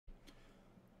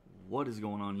What is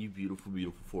going on, you beautiful,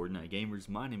 beautiful Fortnite gamers?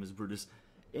 My name is Brutus,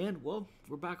 and well,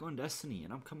 we're back on Destiny,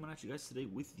 and I'm coming at you guys today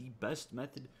with the best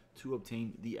method to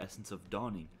obtain the Essence of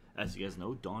Dawning. As you guys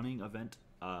know, Dawning event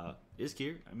is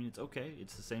here. I mean, it's okay.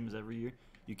 It's the same as every year.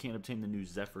 You can't obtain the new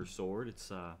Zephyr sword.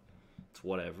 It's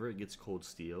whatever. It gets cold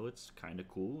steel. It's kind of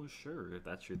cool, sure, if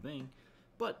that's your thing.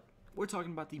 But we're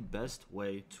talking about the best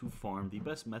way to farm, the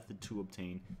best method to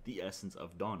obtain the Essence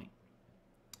of Dawning.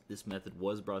 This method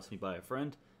was brought to me by a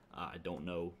friend. I don't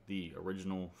know the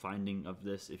original finding of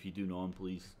this. If you do know them,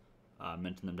 please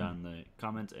mention them down in the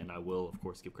comments, and I will, of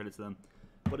course, give credit to them.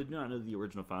 But I do not know the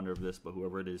original founder of this, but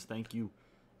whoever it is, thank you.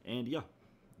 And yeah,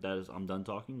 I'm done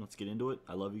talking. Let's get into it.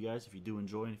 I love you guys. If you do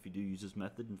enjoy and if you do use this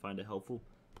method and find it helpful,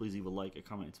 please leave a like, a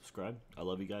comment, and subscribe. I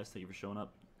love you guys. Thank you for showing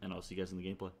up, and I'll see you guys in the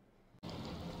gameplay.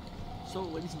 So,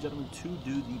 ladies and gentlemen, to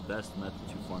do the best method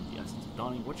to farm the Essence of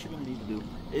Dawning, what you're going to need to do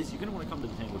is you're going to want to come to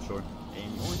the Tangled Shore,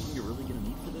 and the only thing you're really going to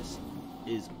need for this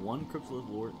is one Cryptolith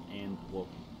Lore and, well,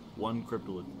 one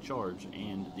Cryptolith Charge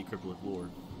and the Cryptolith Lore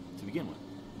to begin with.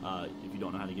 If you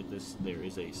don't know how to get this, there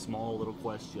is a small little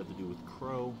quest you have to do with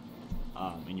Crow,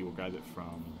 and you will grab it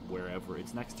from wherever.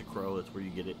 It's next to Crow, that's where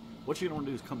you get it. What you're going to want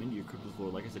to do is come into your Cryptolith Lore.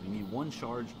 Like I said, you need one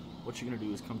charge. What you're going to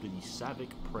do is come to the Savik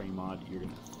Prey mod. You're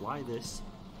going to apply this.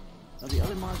 Now the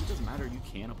other mods, it doesn't matter, you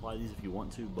can apply these if you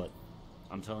want to, but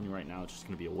I'm telling you right now, it's just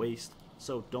going to be a waste.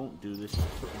 So don't do this,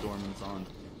 put the dormants on,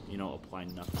 you know, apply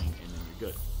nothing, and then you're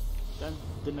good. Then,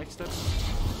 the next step,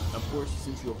 of course,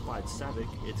 since you applied Savik,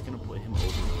 it's going to put him over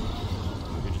here.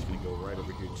 You're just going to go right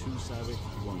over here to Savik,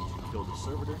 you're going to kill the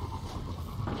servitor,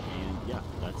 and yeah,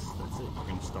 that's it. You're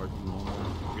going to start the normal,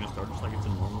 you're going to start just like it's a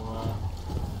normal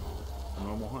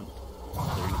hunt. So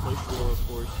you're going to place your lure, of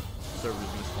course, the server's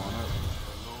going to spawn up.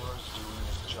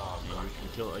 And you can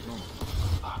kill it like normal.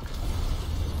 I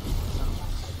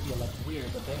feel like we're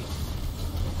the base.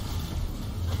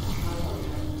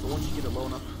 So once you get it low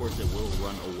enough, of course, it will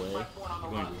run away.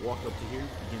 You're going to walk up to here,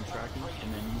 begin tracking,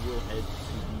 and then you will head to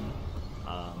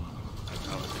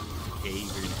the cave.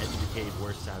 You're going to head to the cave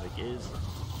where Savik is,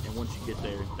 and once you get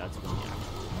there, that's when the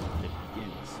actual hunt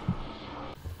begins.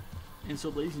 And so,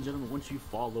 ladies and gentlemen, once you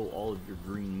follow all of your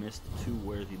green mist to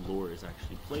where the lure is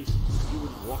actually placed, you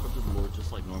would walk up to the lure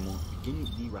just like normal, begin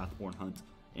the Wrathborn hunt,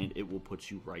 and it will put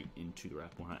you right into the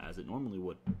Wrathborn hunt as it normally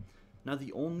would. Now,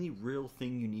 the only real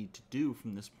thing you need to do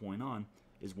from this point on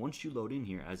is once you load in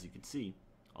here, as you can see,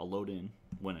 I'll load in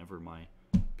whenever my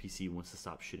PC wants to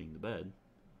stop shitting the bed.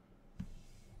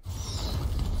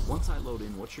 Once I load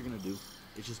in, what you're going to do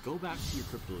is just go back to your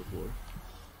Cryptolith lure,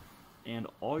 and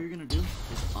all you're going to do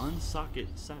is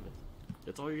unsocket Savik.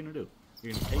 That's all you're going to do.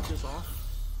 You're going to take this off,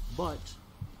 but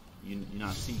you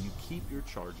keep your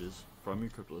charges from your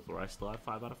Cryptolith lore. I still have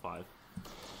 5 out of 5.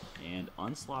 And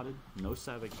unslotted, no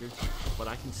Savik here, but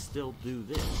I can still do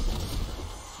this.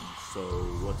 So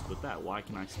what's with that? Why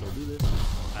can I still do this?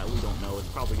 We don't know. It's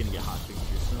probably going to get hotfixed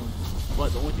here soon.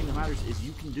 But the only thing that matters is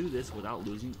you can do this without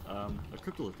losing a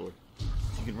Cryptolith lore.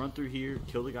 So you can run through here,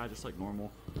 kill the guy just like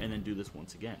normal, and then do this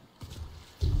once again.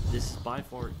 This is by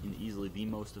far and easily the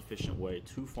most efficient way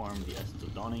to farm the Essence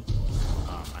of Dawning.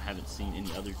 I haven't seen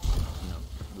any other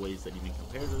ways that even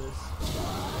compare to this.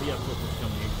 But yeah, flip this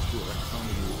coming here, just do it like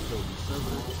somebody who will kill the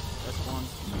server, S1,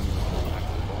 and then you want the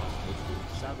actual boss, which is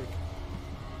Savik.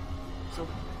 So,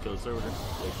 kill the servitor,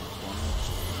 wait for the spawn in.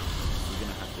 You're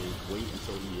gonna have to wait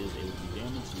until he is able to be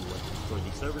damaged, so you like to destroy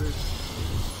the servitors,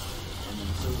 and then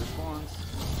the server spawns,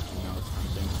 and now it's time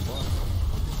to damage the boss.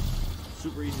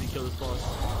 Super easy to kill this boss.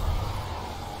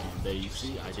 And there you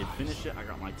see, I did finish it. I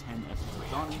got my 10 Essence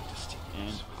of Dawning,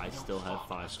 and I still have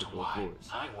 5 Cryptolith lures.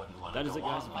 That is it,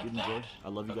 guys. If you did enjoy, I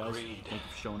love you guys. Thank you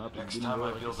for showing up. If you did enjoy,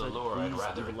 like I said,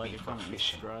 please leave a like, a comment, and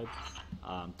subscribe.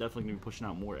 Definitely going to be pushing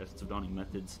out more Essence of Dawning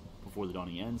methods before the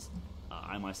Dawning ends.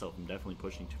 I myself am definitely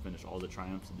pushing to finish all the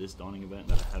triumphs of this Dawning event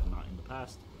that I have not in the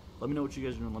past. Let me know what you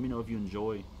guys are doing. Let me know if you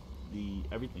enjoy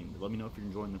everything. Let me know if you're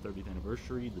enjoying the 30th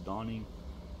anniversary, the Dawning.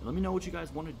 And let me know what you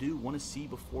guys want to do, want to see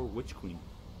before Witch Queen.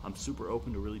 I'm super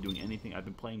open to really doing anything. I've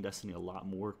been playing Destiny a lot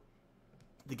more.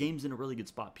 The game's in a really good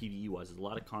spot PvE-wise. There's a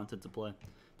lot of content to play.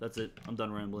 That's it. I'm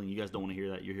done rambling. You guys don't want to hear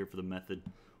that. You're here for the method.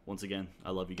 Once again, I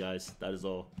love you guys. That is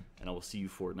all. And I will see you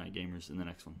Fortnite gamers in the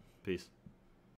next one. Peace.